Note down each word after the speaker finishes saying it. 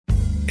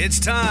It's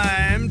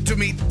time to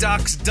meet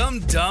Doc's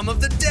Dum Dum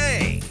of the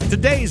Day.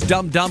 Today's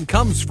Dum Dum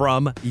comes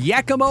from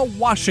Yakima,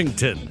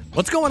 Washington.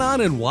 What's going on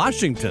in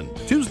Washington?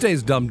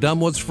 Tuesday's Dum Dum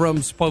was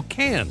from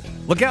Spokane.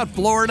 Look out,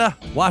 Florida.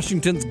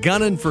 Washington's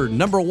gunning for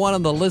number one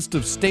on the list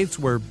of states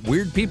where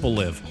weird people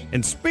live.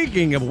 And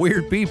speaking of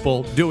weird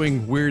people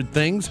doing weird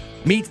things,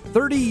 meet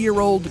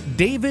 30-year-old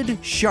David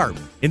Sharp.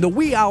 In the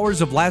wee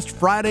hours of last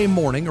Friday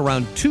morning,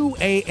 around 2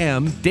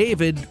 a.m.,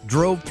 David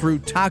drove through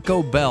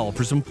Taco Bell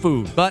for some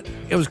food, but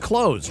it was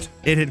closed.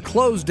 It had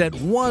closed at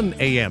 1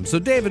 a.m., so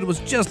David was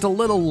just a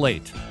little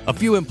late. A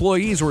few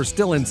employees were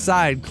still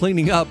inside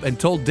cleaning up and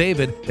told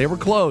David they were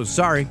closed.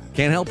 Sorry,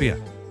 can't help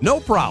you. No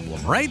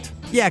problem, right?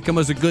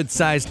 Yakima's a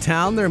good-sized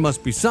town. There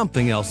must be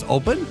something else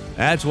open.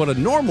 That's what a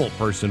normal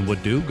person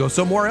would do, go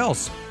somewhere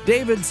else.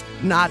 David's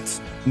not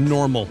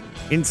normal.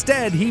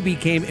 Instead, he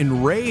became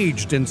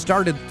enraged and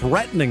started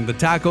threatening the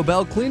Taco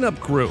Bell cleanup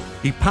crew.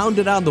 He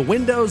pounded on the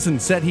windows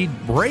and said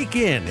he'd break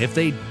in if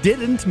they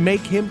didn't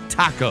make him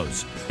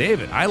tacos.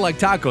 David, I like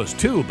tacos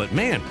too, but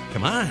man,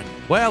 come on.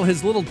 Well,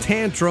 his little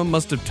tantrum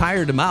must have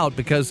tired him out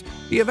because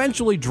he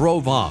eventually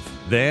drove off.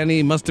 Then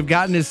he must have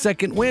gotten his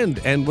second wind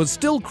and was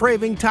still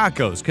craving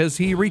tacos because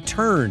he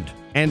returned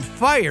and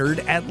fired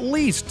at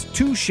least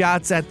 2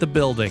 shots at the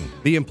building.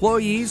 The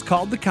employees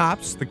called the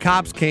cops. The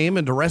cops came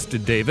and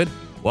arrested David.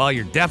 Well,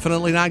 you're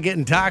definitely not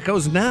getting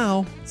tacos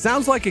now.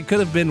 Sounds like it could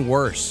have been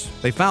worse.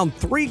 They found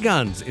 3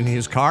 guns in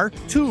his car.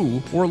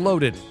 2 were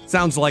loaded.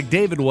 Sounds like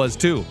David was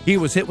too. He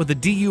was hit with a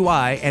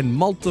DUI and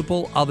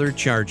multiple other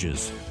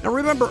charges. Now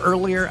remember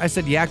earlier I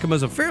said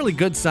Yakima's a fairly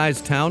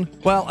good-sized town?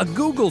 Well, a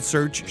Google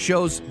search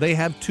shows they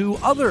have 2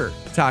 other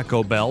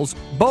Taco Bells,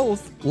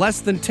 both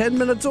less than 10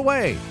 minutes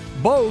away.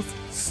 Both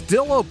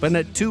still open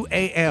at 2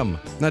 a.m.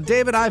 Now,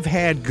 David, I've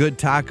had good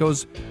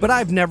tacos, but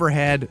I've never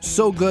had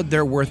so good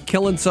they're worth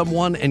killing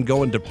someone and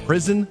going to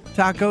prison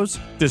tacos.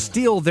 To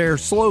steal their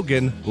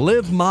slogan,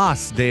 live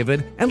Moss,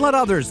 David, and let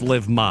others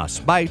live Moss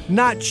by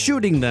not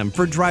shooting them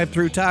for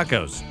drive-thru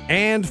tacos.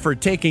 And for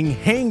taking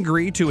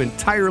hangry to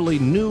entirely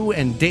new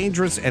and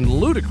dangerous and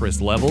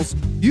ludicrous levels,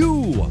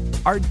 you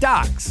are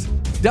Doc's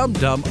Dum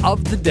Dum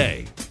of the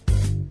Day.